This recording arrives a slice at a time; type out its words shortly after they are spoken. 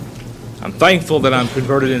I'm thankful that I'm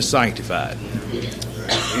converted and sanctified.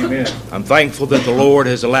 Amen. I'm thankful that the Lord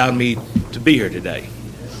has allowed me to be here today.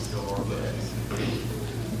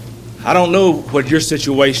 I don't know what your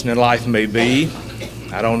situation in life may be.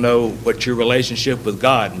 I don't know what your relationship with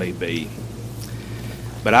God may be.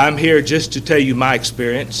 But I'm here just to tell you my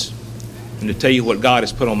experience and to tell you what God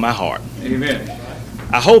has put on my heart. Amen.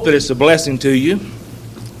 I hope that it's a blessing to you.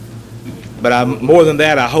 But more than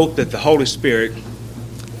that, I hope that the Holy Spirit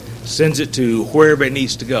sends it to wherever it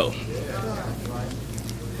needs to go.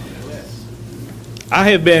 I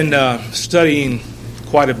have been studying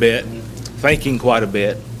quite a bit, thinking quite a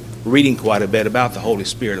bit, reading quite a bit about the Holy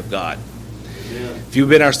Spirit of God. If you've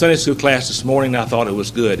been in our Sunday school class this morning, I thought it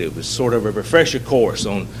was good. It was sort of a refresher course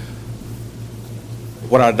on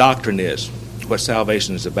what our doctrine is, what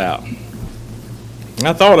salvation is about. And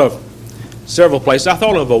I thought of several places. I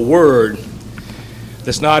thought of a word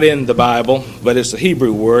that's not in the Bible, but it's a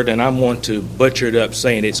Hebrew word, and I'm going to butcher it up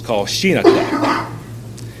saying it's called Shinakah.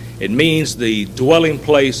 It means the dwelling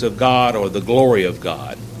place of God or the glory of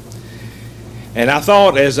God. And I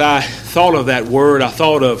thought, as I thought of that word, I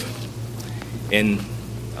thought of in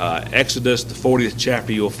Exodus, the 40th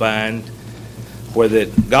chapter, you'll find where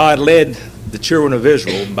that God led the children of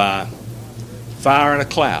Israel by fire and a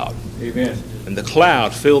cloud. Amen. And the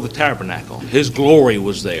cloud filled the tabernacle. His glory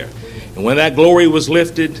was there. And when that glory was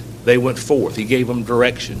lifted, they went forth. He gave them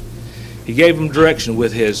direction. He gave them direction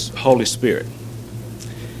with His Holy Spirit.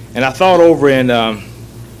 And I thought over in, I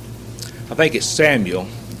think it's Samuel,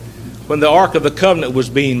 when the Ark of the Covenant was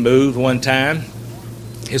being moved one time,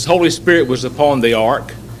 His Holy Spirit was upon the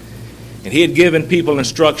Ark, and He had given people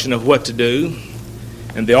instruction of what to do.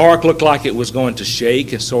 And the Ark looked like it was going to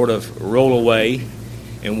shake and sort of roll away.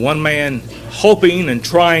 And one man, hoping and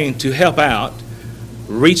trying to help out,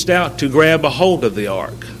 reached out to grab a hold of the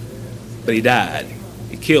Ark. But he died.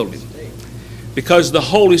 He killed him. Because the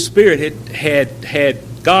Holy Spirit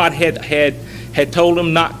God had told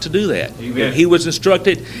him not to do that. Amen. He was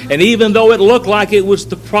instructed, and even though it looked like it was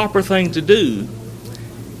the proper thing to do,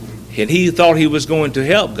 and he thought he was going to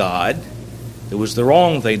help God, it was the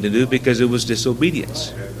wrong thing to do because it was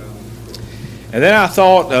disobedience. And then I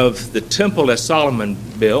thought of the temple that Solomon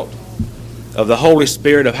built, of the Holy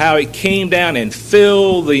Spirit, of how it came down and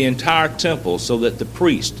filled the entire temple so that the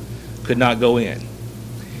priest could not go in.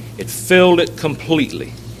 It filled it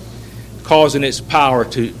completely, causing its power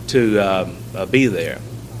to be there.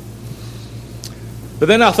 But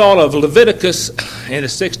then I thought of Leviticus in the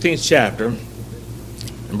 16th chapter,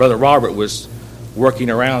 and Brother Robert was working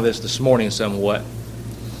around this morning somewhat.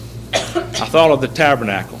 I thought of the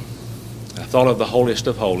tabernacle. I thought of the holiest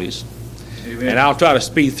of holies. Amen. And I'll try to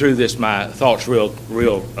speed through my thoughts real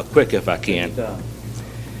quick if I can.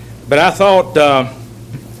 But I thought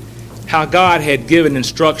how God had given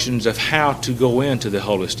instructions of how to go into the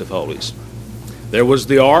holiest of holies. There was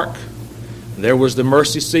the ark, there was the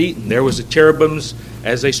mercy seat, and there was the cherubims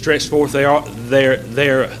as they stretched forth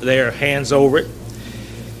their hands over it.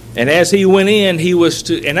 And as he went in, he was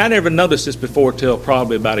to, and I never noticed this before till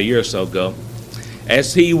probably about a year or so ago.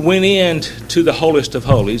 As he went in to the holiest of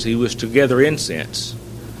holies, he was to gather incense,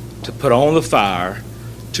 to put on the fire,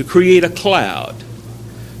 to create a cloud,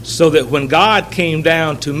 so that when God came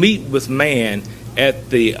down to meet with man at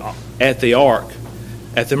the ark,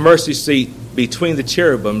 at the mercy seat between the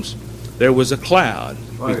cherubims, there was a cloud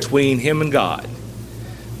between him and God.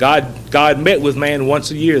 God met with man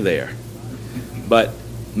once a year there, but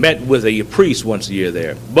met with a priest once a year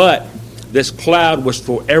there. But this cloud was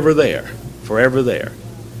forever there. Forever there.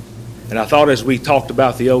 And I thought as we talked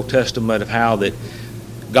about the Old Testament of how that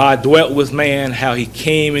God dwelt with man, how He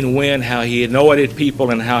came and went, how He anointed people,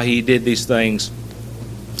 and how He did these things,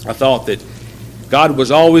 I thought that God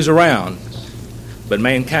was always around, but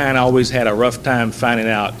mankind always had a rough time finding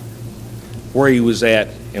out where He was at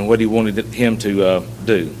and what He wanted him to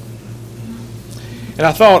do. And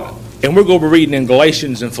I thought, and we're going to be reading in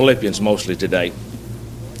Galatians and Philippians mostly today,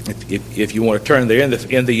 if you want to turn there.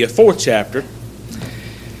 In the fourth chapter,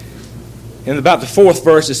 in about the fourth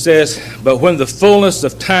verse, it says, "But when the fullness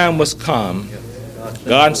of time was come,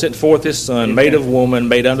 God sent forth His Son, made of woman,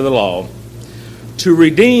 made under the law, to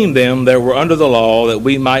redeem them that were under the law, that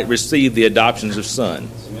we might receive the adoptions of sons.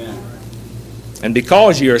 And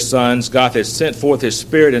because ye are sons, God hath sent forth His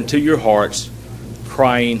Spirit into your hearts,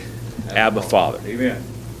 crying, Abba, Father." Amen.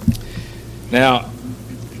 Now,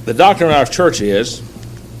 the doctrine of our church is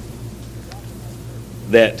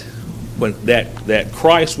that that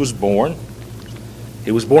Christ was born.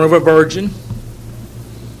 He was born of a virgin.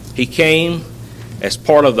 He came as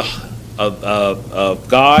part of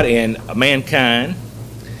God and mankind.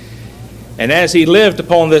 And as he lived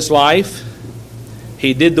upon this life,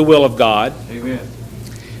 he did the will of God. Amen.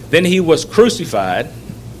 Then he was crucified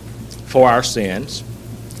for our sins.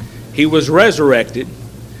 He was resurrected.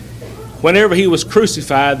 Whenever he was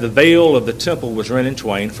crucified, the veil of the temple was rent in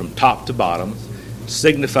twain from top to bottom,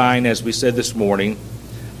 signifying, as we said this morning,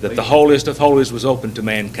 that the holiest of holies was open to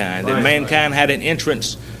mankind, that mankind had an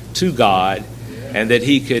entrance to God, and that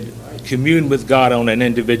he could commune with God on an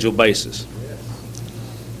individual basis.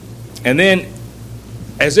 And then,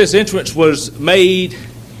 as this entrance was made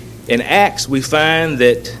in Acts, we find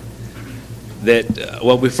that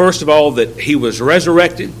first of all, that he was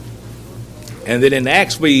resurrected. And then in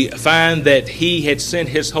Acts, we find that he had sent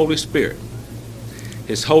his Holy Spirit to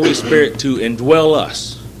indwell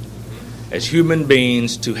us as human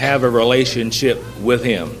beings, to have a relationship with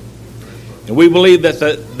him. And we believe that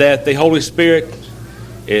the Holy Spirit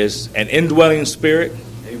is an indwelling spirit.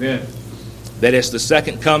 Amen. That it's the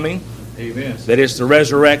second coming. Amen. That it's the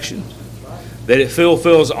resurrection. That it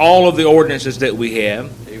fulfills all of the ordinances that we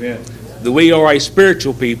have. Amen. That we are a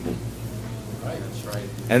spiritual people.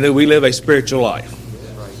 And that we live a spiritual life.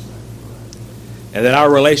 And that our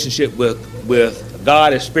relationship with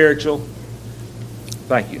God is spiritual.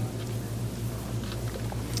 Thank you.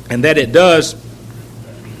 And that it does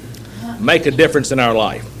make a difference in our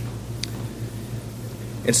life.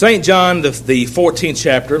 In St. John, the 14th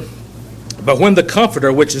chapter, but when the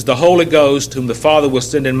Comforter, which is the Holy Ghost, whom the Father will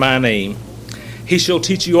send in my name, he shall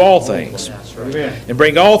teach you all things, and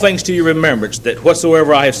bring all things to your remembrance, that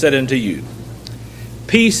whatsoever I have said unto you.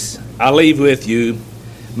 Peace I leave with you,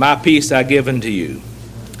 my peace I give unto you.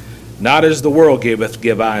 Not as the world giveth,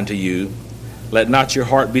 give I unto you. Let not your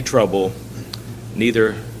heart be troubled,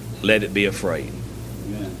 neither let it be afraid.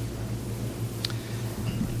 Amen.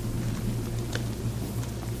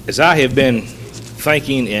 As I have been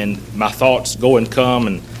thinking, and my thoughts go and come,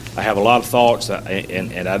 and I have a lot of thoughts,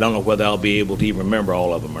 and I don't know whether I'll be able to even remember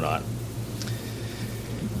all of them or not.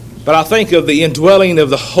 But I think of the indwelling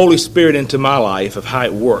of the Holy Spirit into my life, of how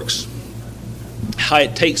it works, how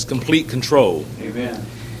it takes complete control. Amen.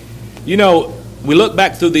 You know, we look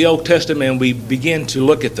back through the Old Testament and we begin to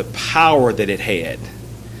look at the power that it had,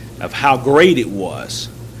 of how great it was.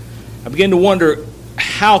 I begin to wonder,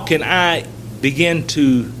 how can I begin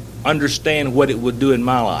to understand what it would do in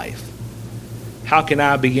my life? How can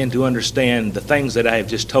I begin to understand the things that I have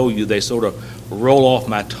just told you? They sort of roll off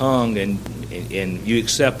my tongue, and you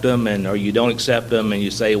accept them, or you don't accept them, and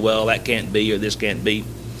you say, well, that can't be, or this can't be.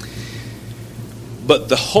 But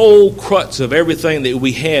the whole crux of everything that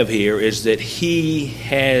we have here is that he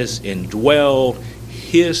has indwelled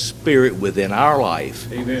his Spirit within our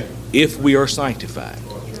life. Amen. If we are sanctified.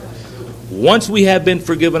 Once we have been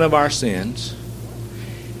forgiven of our sins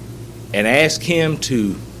and ask him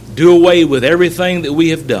to do away with everything that we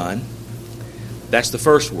have done, that's the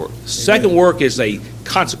first work. The second work is a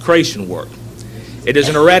consecration work. It is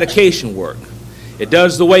an eradication work. It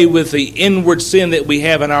does away with the inward sin that we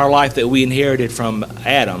have in our life that we inherited from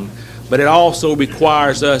Adam, but it also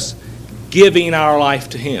requires us giving our life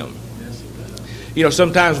to him. You know,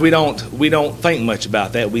 sometimes we don't think much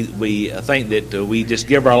about that. We think that we just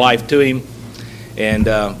give our life to him,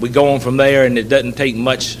 and we go on from there, and it doesn't take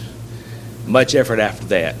much effort after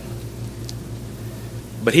that.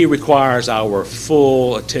 But he requires our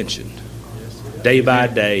full attention, day by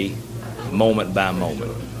day, moment by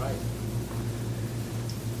moment.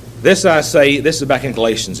 This I say, this is back in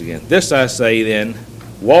Galatians again. This I say then,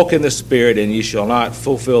 walk in the Spirit, and ye shall not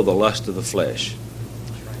fulfill the lust of the flesh.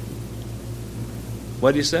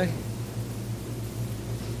 What did he say?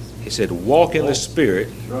 He said, walk in the Spirit,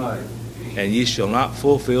 and ye shall not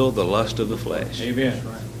fulfill the lust of the flesh. Amen.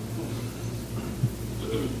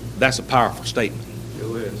 That's a powerful statement.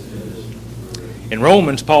 In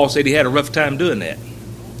Romans, Paul said he had a rough time doing that.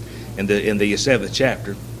 In the 7th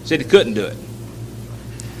chapter, he said he couldn't do it.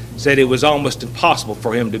 He said it was almost impossible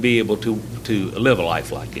for him to be able to live a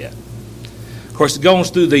life like that. Of course, it goes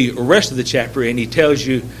through the rest of the chapter, and he tells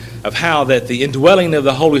you of how that the indwelling of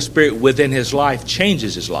the Holy Spirit within his life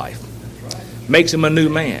changes his life, makes him a new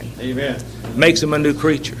man, Amen. makes him a new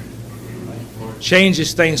creature,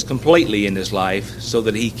 changes things completely in his life so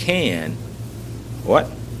that he can, what?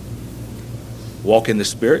 Walk in the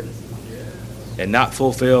Spirit and not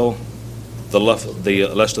fulfill the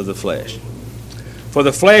lust of the flesh. For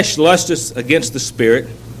the flesh lusteth against the Spirit,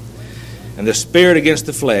 and the Spirit against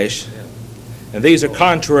the flesh, and these are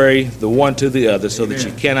contrary the one to the other, so that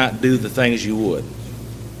you cannot do the things you would.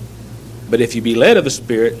 But if you be led of the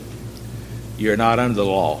Spirit, you're not under the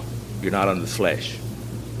law. You're not under the flesh.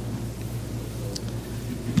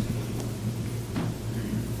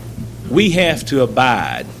 We have to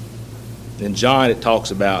abide, In John, it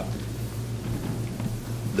talks about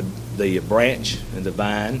the branch and the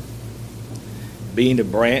vine. Being a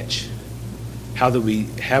branch, how do we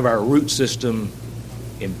have our root system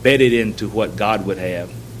embedded into what God would have?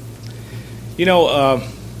 You know,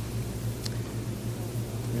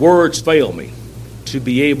 words fail me to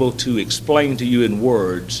be able to explain to you in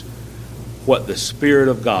words what the Spirit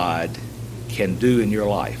of God can do in your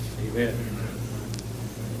life. Amen.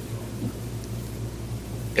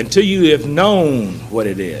 Until you have known what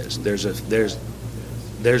it is, there's a verse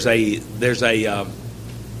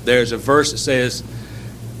that says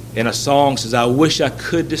in a song says, "I wish I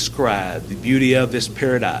could describe the beauty of this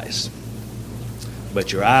paradise,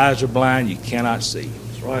 but your eyes are blind, you cannot see."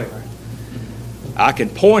 That's right. I can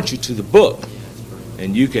point you to the book,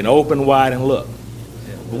 and you can open wide and look.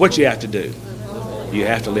 But what you have to do, you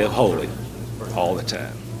have to live holy all the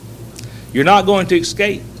time. You're not going to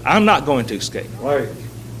escape. I'm not going to escape. Right.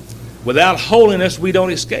 Without holiness, we don't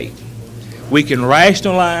escape. We can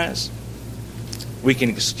rationalize. We can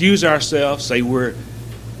excuse ourselves, say that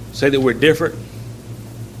we're different,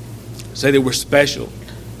 say that we're special.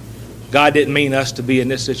 God didn't mean us to be in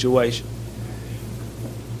this situation.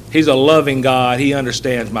 He's a loving God. He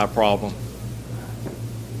understands my problem.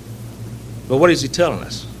 But what is He telling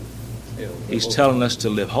us? He's telling us to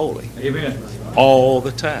live holy. Amen. All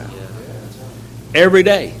the time. Every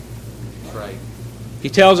day. He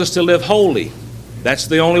tells us to live holy. That's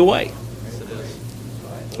the only way.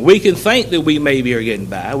 We can think that we maybe are getting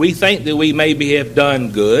by. We think that we maybe have done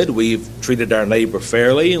good. We've treated our neighbor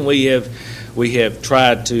fairly, and we have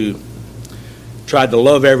tried to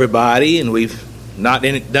love everybody, and we've not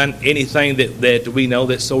done anything that we know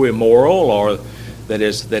that's so immoral or that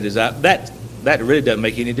really doesn't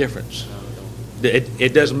make any difference.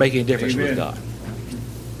 It doesn't make any difference Amen. with God.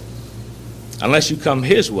 Unless you come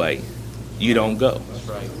His way, you don't go.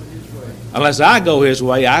 Unless I go His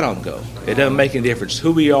way, I don't go. It doesn't make any difference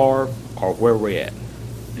who we are or where we're at.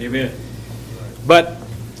 Amen. But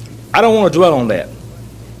I don't want to dwell on that.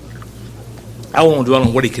 I want to dwell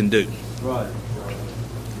on what He can do. Right.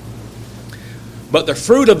 But the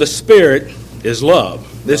fruit of the Spirit is love.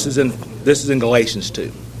 This is in Galatians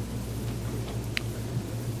 2.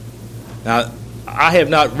 Now, I have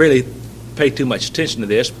not really paid too much attention to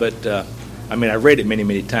this, but I read it many,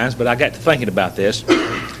 many times, but I got to thinking about this.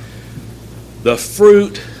 The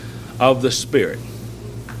fruit of the Spirit.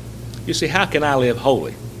 You see, how can I live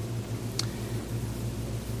holy?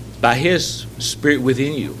 By His Spirit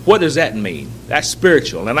within you. What does that mean? That's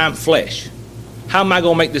spiritual, and I'm flesh. How am I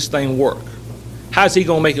going to make this thing work? How's He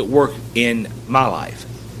going to make it work in my life?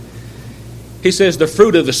 He says the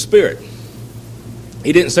fruit of the Spirit.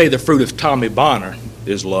 He didn't say the fruit of Tommy Bonner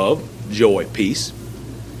is love, joy, peace.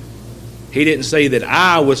 He didn't say that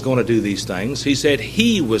I was going to do these things. He said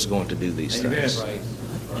He was going to do these Amen. things. Right.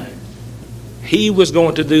 Right. He was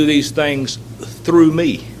going to do these things through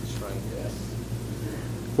me.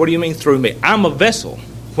 What do you mean through me? I'm a vessel.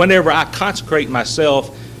 Whenever I consecrate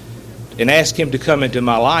myself and ask Him to come into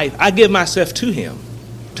my life, I give myself to Him,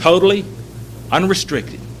 totally,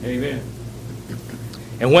 unrestricted. Amen.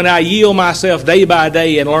 And when I yield myself day by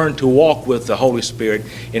day and learn to walk with the Holy Spirit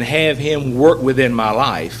and have Him work within my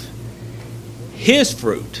life, His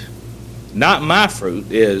fruit, not my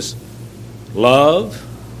fruit, is love,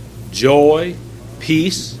 joy,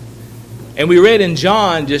 peace. And we read in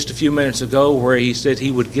John just a few minutes ago where He said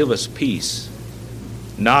He would give us peace,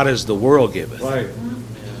 not as the world giveth, Right.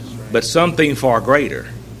 but something far greater.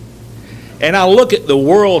 And I look at the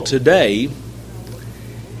world today,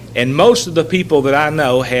 and most of the people that I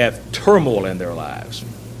know have turmoil in their lives.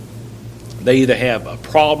 They either have a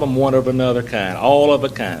problem, one of another kind, all of a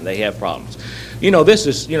kind. They have problems. This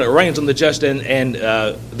is, it rains on the just and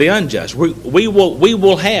the unjust. We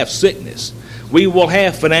will have sickness. We will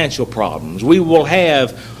have financial problems. We will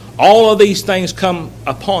have all of these things come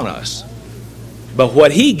upon us. But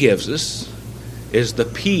what He gives us is the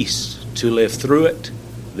peace to live through it,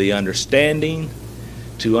 the understanding,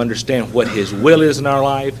 to understand what His will is in our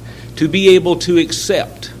life, to be able to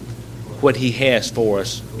accept what He has for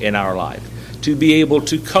us in our life, to be able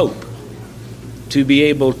to cope, to be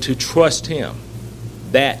able to trust Him.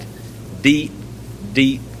 That deep,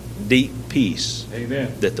 deep, deep peace.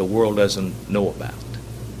 Amen. That the world doesn't know about.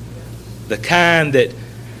 The kind that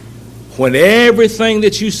when everything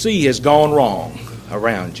that you see has gone wrong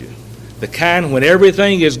around you, the kind when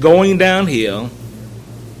everything is going downhill,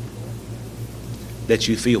 that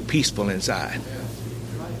you feel peaceful inside.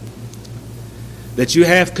 That you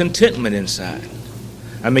have contentment inside.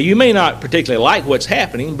 You may not particularly like what's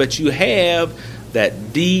happening, but you have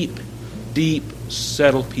that deep, deep,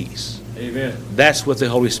 settled peace. Amen. That's what the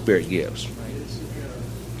Holy Spirit gives.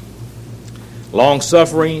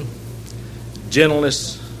 Long-suffering,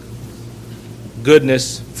 gentleness,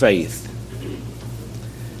 goodness, faith,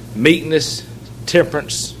 meekness,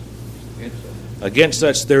 temperance. Against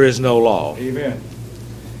such there is no law. Amen.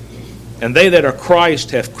 And they that are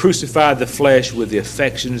Christ have crucified the flesh with the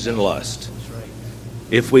affections and lust.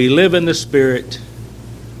 If we live in the Spirit,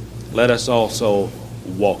 let us also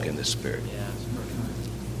walk in the Spirit.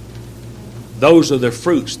 Those are the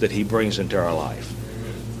fruits that He brings into our life.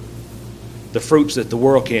 The fruits that the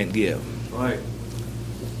world can't give. Right.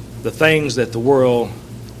 The things that the world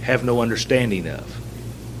have no understanding of.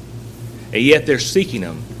 And yet they're seeking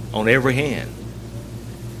them on every hand.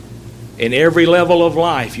 In every level of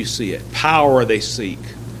life you see it. Power they seek.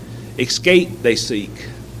 Escape they seek.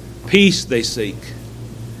 Peace they seek.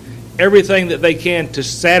 Everything that they can to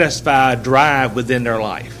satisfy a drive within their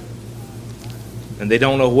life. And they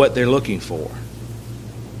don't know what they're looking for.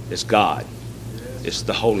 It's God. It's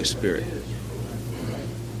the Holy Spirit.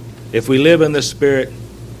 If we live in the Spirit,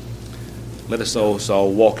 let us also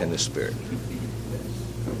walk in the Spirit.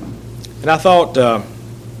 And I thought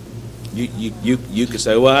you could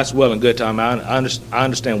say, well, that's well and good, Tom. I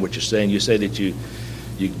understand what you're saying. You say that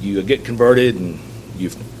you get converted and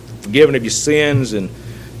you've forgiven of your sins, and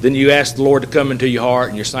then you ask the Lord to come into your heart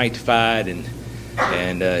and you're sanctified, and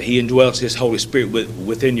He indwells His Holy Spirit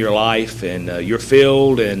within your life, and you're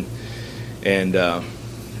filled, and then the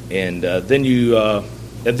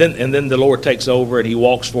Lord takes over and He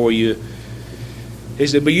walks for you. He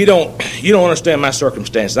said, but you don't understand my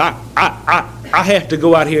circumstances. I have to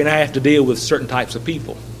go out here and I have to deal with certain types of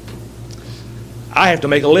people. I have to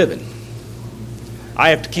make a living. I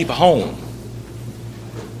have to keep a home.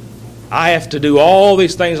 I have to do all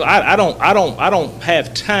these things. I don't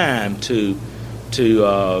have time to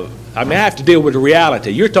I have to deal with the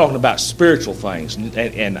reality. You're talking about spiritual things,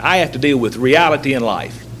 and I have to deal with reality in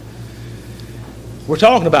life. We're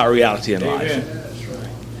talking about reality in life. Amen.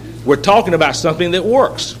 We're talking about something that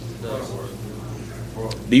works.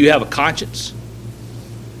 Do you have a conscience?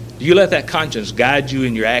 Do you let that conscience guide you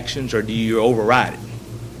in your actions, or do you override it?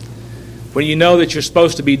 When you know that you're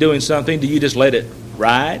supposed to be doing something, do you just let it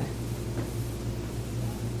ride?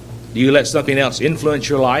 Do you let something else influence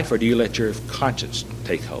your life, or do you let your conscience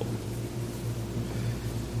take hold?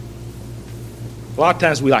 A lot of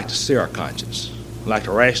times we like to sear our conscience. We like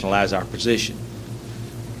to rationalize our position.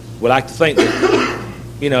 We like to think that,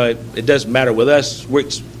 it doesn't matter with us.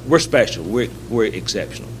 We're special. We're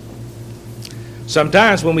exceptional.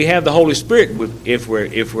 Sometimes when we have the Holy Spirit, if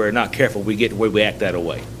we're not careful, we get to where we act that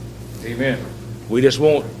way. Amen. We just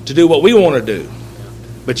want to do what we want to do.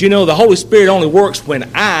 But the Holy Spirit only works when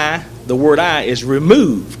the word I, is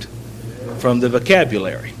removed from the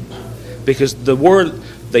vocabulary. Because the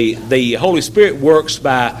Holy Spirit works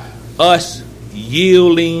by us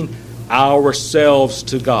yielding ourselves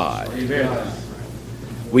to God. Amen.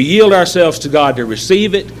 We yield ourselves to God to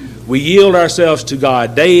receive it. We yield ourselves to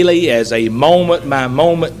God daily as a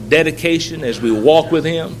moment-by-moment dedication as we walk with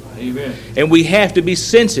Him. Amen. And we have to be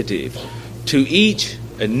sensitive to each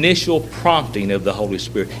initial prompting of the Holy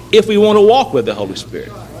Spirit if we want to walk with the Holy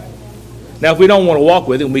Spirit. Now, if we don't want to walk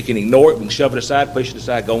with Him, we can ignore it, we can shove it aside, push it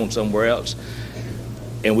aside, go on somewhere else.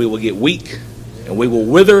 And we will get weak, and we will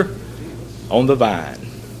wither on the vine.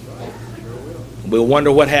 We'll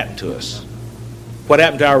wonder what happened to us. What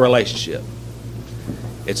happened to our relationship?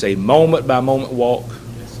 It's a moment-by-moment walk.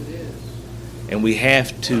 And we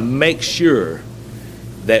have to make sure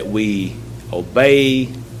that we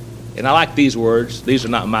obey. And I like these words. These are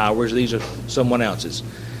not my words. These are someone else's.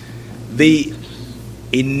 The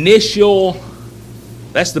initial,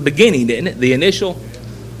 that's the beginning, isn't it? The initial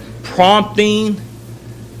prompting,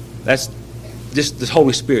 that's just the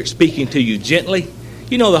Holy Spirit speaking to you gently.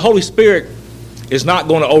 The Holy Spirit is not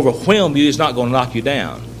going to overwhelm you. It's not going to knock you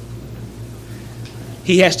down.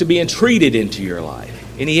 He has to be entreated into your life.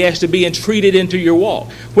 And He has to be entreated into your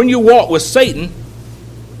walk. When you walk with Satan,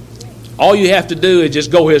 all you have to do is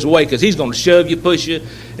just go his way, because he's going to shove you, push you,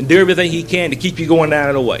 and do everything he can to keep you going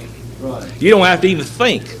down the way. Right. You don't have to even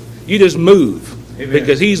think. You just move. Amen.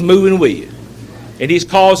 Because he's moving with you. And he's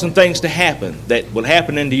causing things to happen that will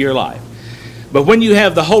happen into your life. But when you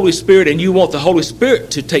have the Holy Spirit and you want the Holy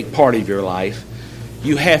Spirit to take part of your life,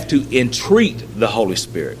 you have to entreat the Holy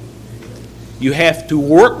Spirit. You have to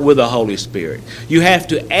work with the Holy Spirit. You have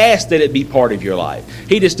to ask that it be part of your life.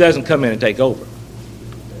 He just doesn't come in and take over.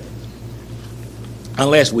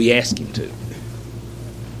 Unless we ask Him to.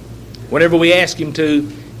 Whenever we ask Him to,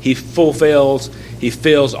 He fulfills. He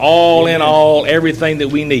fills all in all, everything that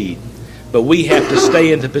we need. But we have to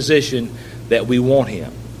stay in the position that we want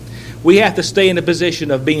Him. We have to stay in the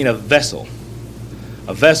position of being a vessel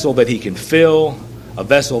that he can fill, a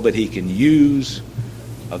vessel that he can use,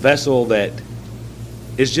 a vessel that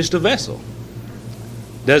is just a vessel.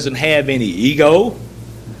 Doesn't have any ego,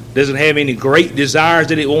 doesn't have any great desires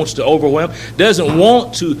that it wants to overwhelm, doesn't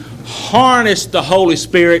want to harness the Holy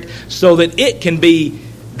Spirit so that it can be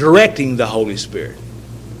directing the Holy Spirit.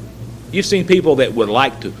 You've seen people that would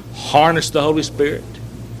like to harness the Holy Spirit,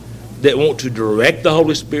 that want to direct the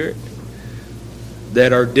Holy Spirit,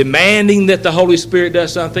 that are demanding that the Holy Spirit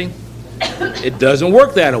does something. It doesn't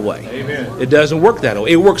work that way. Amen. It doesn't work that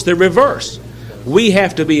way. It works the reverse. We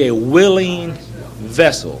have to be a willing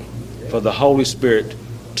vessel for the Holy Spirit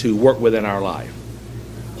to work within our life.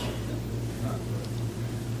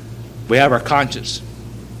 We have our conscience.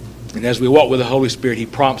 And as we walk with the Holy Spirit, He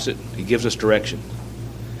prompts it. He gives us direction.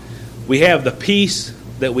 We have the peace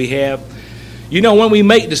that we have. You know, when we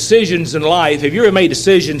make decisions in life, have you ever made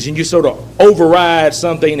decisions and you sort of override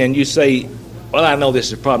something and you say, well, I know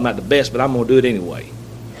this is probably not the best, but I'm going to do it anyway.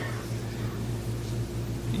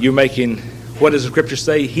 You're making, what does the Scripture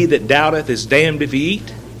say? He that doubteth is damned if he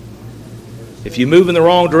eat. If you move in the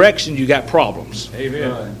wrong direction, you got problems.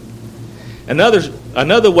 Amen.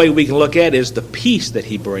 Another way we can look at it is the peace that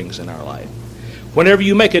He brings in our life. Whenever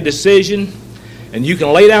you make a decision and you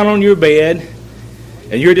can lay down on your bed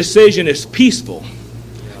and your decision is peaceful,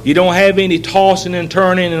 you don't have any tossing and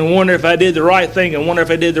turning and wonder if I did the right thing and wonder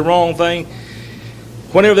if I did the wrong thing.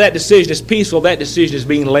 Whenever that decision is peaceful, that decision is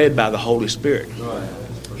being led by the Holy Spirit.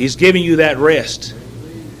 He's giving you that rest.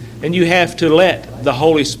 And you have to let the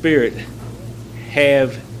Holy Spirit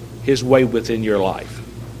have His way within your life.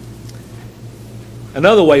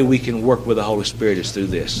 Another way we can work with the Holy Spirit is through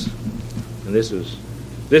this. And this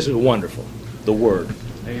is wonderful. The Word.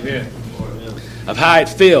 Amen. Of how it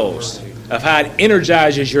fills. Of how it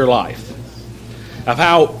energizes your life. Of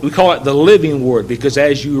how we call it the living Word, because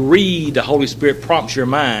as you read, the Holy Spirit prompts your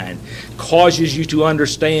mind, causes you to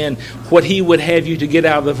understand what He would have you to get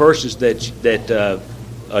out of the verses that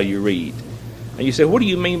you read. And you say, what do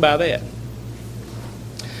you mean by that?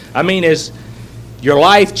 I mean, as your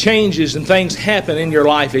life changes and things happen in your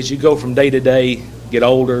life as you go from day to day, get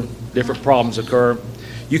older, different problems occur.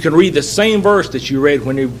 You can read the same verse that you read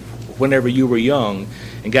whenever you were young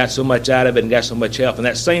and got so much out of it and got so much help. And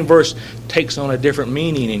that same verse takes on a different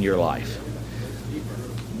meaning in your life.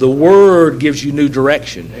 The Word gives you new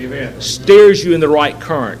direction. Amen. Steers you in the right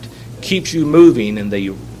current. Keeps you moving in the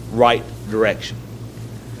right direction.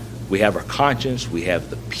 We have our conscience. We have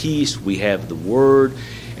the peace. We have the Word.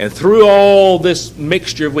 And through all this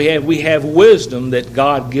mixture we have wisdom that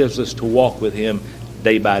God gives us to walk with Him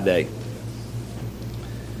day by day.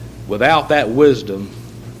 Without that wisdom,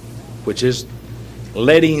 which is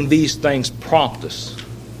letting these things prompt us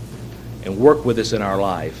and work with us in our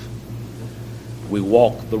life, we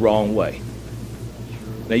walk the wrong way.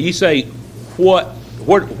 Now you say, what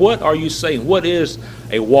are you saying? What is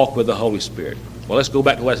a walk with the Holy Spirit? Well, let's go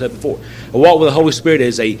back to what I said before. A walk with the Holy Spirit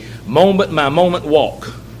is a moment-by-moment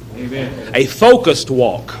walk. Amen. A focused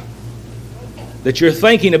walk. That you're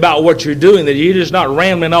thinking about what you're doing, that you're just not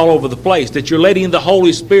rambling all over the place, that you're letting the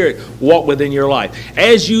Holy Spirit walk within your life.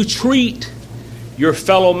 As you treat your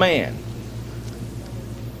fellow man,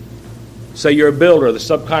 say you're a builder, the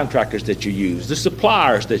subcontractors that you use, the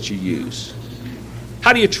suppliers that you use,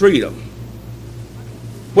 how do you treat them?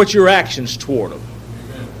 What's your actions toward them?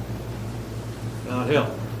 God help.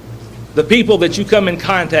 The people that you come in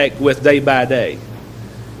contact with day by day,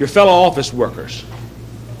 your fellow office workers,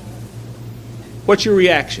 what's your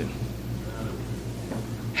reaction?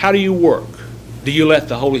 How do you work? Do you let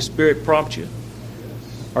the Holy Spirit prompt you?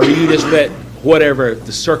 Or do you just let whatever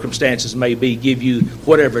the circumstances may be give you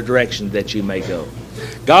whatever direction that you may go?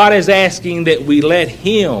 God is asking that we let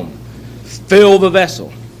Him fill the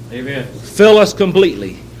vessel. Amen. Fill us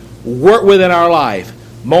completely. Work within our life,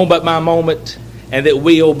 moment by moment, and that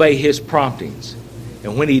we obey His promptings.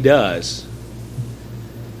 And when He does,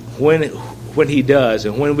 when He does,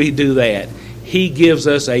 and when we do that, He gives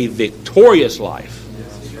us a victorious life.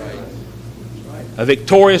 A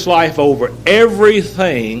victorious life over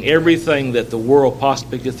everything that the world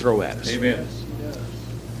possibly could throw at us. Amen.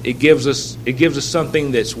 It gives us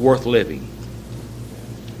something that's worth living.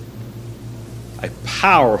 A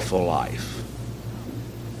powerful life.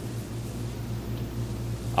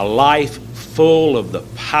 A life full of the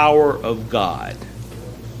power of God.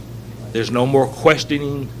 There's no more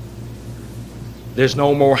questioning. There's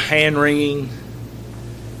no more hand-wringing.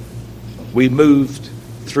 We moved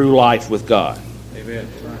through life with God. Amen.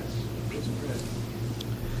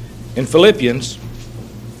 In Philippians,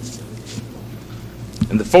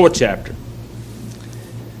 in the 4th chapter,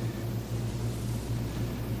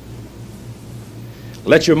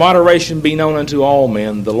 Let your moderation be known unto all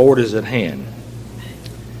men. The Lord is at hand.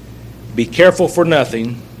 Be careful for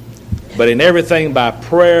nothing, but in everything by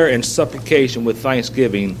prayer and supplication with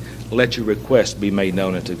thanksgiving, let your requests be made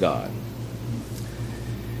known unto God.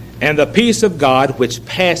 And the peace of God, which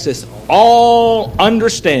passeth all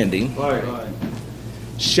understanding,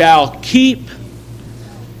 shall keep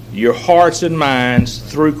your hearts and minds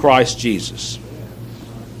through Christ Jesus.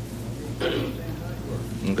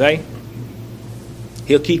 Okay?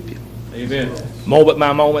 He'll keep you. Amen. Moment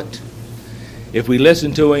by moment. If we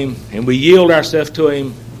listen to Him and we yield ourselves to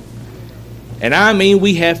Him, and I mean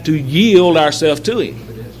we have to yield ourselves to Him.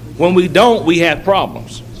 When we don't, we have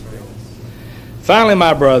problems. Finally,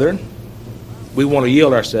 my brethren, we want to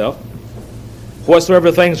yield ourselves.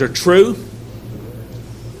 Whatsoever things are true,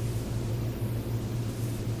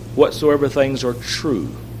 whatsoever things are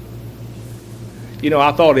true. You know,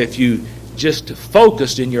 I thought if you just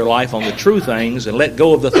focused in your life on the true things and let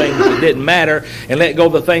go of the things that didn't matter and let go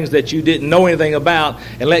of the things that you didn't know anything about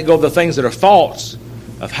and let go of the things that are false,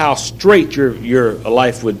 of how straight your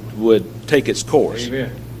life would take its course. Amen.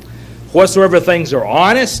 Whatsoever things are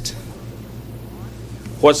honest,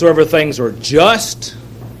 whatsoever things are just,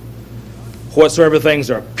 whatsoever things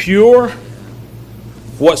are pure,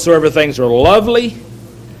 whatsoever things are lovely,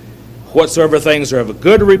 whatsoever things are of a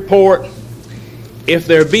good report, if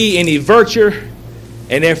there be any virtue,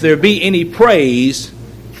 and if there be any praise,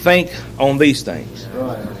 think on these things.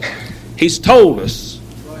 He's told us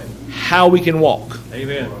how we can walk.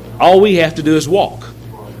 Amen. All we have to do is walk.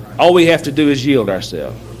 All we have to do is yield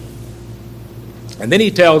ourselves. And then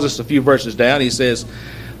he tells us a few verses down, he says,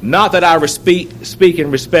 not that I speak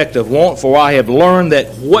in respect of want, for I have learned that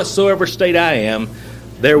whatsoever state I am,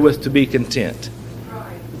 therewith to be content.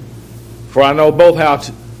 For I know both how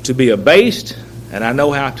to be abased, and I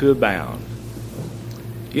know how to abound.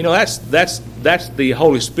 You know, that's the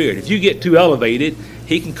Holy Spirit. If you get too elevated,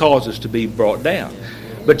 He can cause us to be brought down.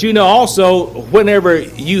 But you know also, whenever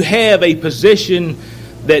you have a position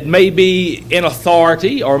that may be in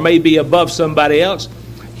authority or may be above somebody else,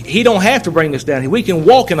 He don't have to bring us down. We can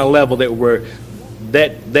walk in a level that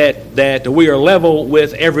we are level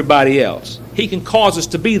with everybody else. He can cause us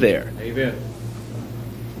to be there. Amen.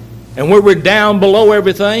 And when we're down below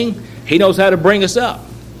everything, He knows how to bring us up.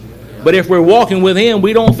 But if we're walking with Him,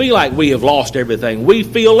 we don't feel like we have lost everything. We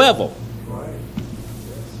feel level.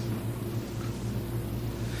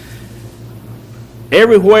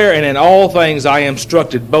 Everywhere and in all things I am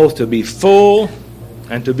instructed both to be full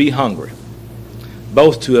and to be hungry,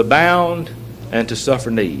 both to abound and to suffer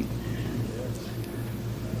need.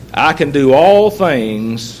 I can do all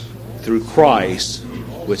things through Christ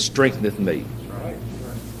which strengtheneth me.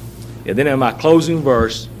 And then in my closing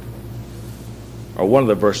verse, or one of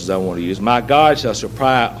the verses I want to use, my God shall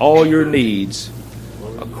supply all your needs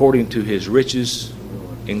according to His riches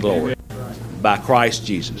in glory by Christ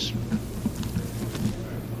Jesus.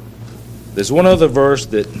 There's one other verse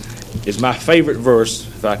that is my favorite verse,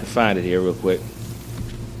 if I can find it here real quick.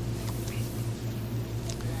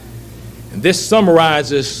 And this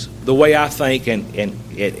summarizes the way I think,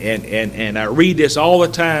 and I read this all the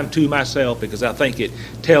time to myself because I think it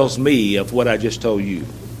tells me of what I just told you.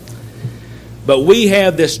 But we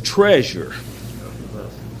have this treasure,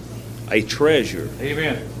 a treasure,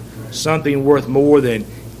 Amen. something worth more than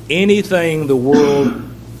anything the world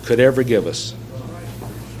could ever give us.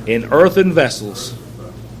 In earthen vessels,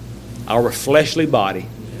 our fleshly body.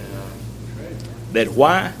 That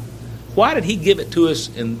why? Why did He give it to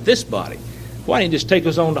us in this body? Why didn't He just take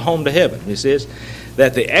us on home to heaven? He says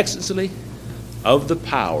that the excellency of the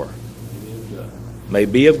power may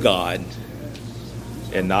be of God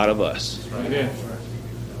and not of us. Amen.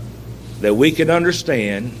 That we can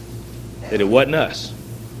understand that it wasn't us.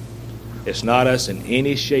 It's not us in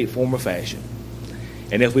any shape, form, or fashion.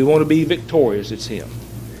 And if we want to be victorious, it's Him.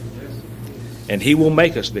 And He will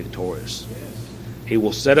make us victorious. He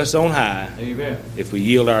will set us on high Amen. if we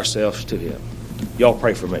yield ourselves to Him. Y'all pray for me.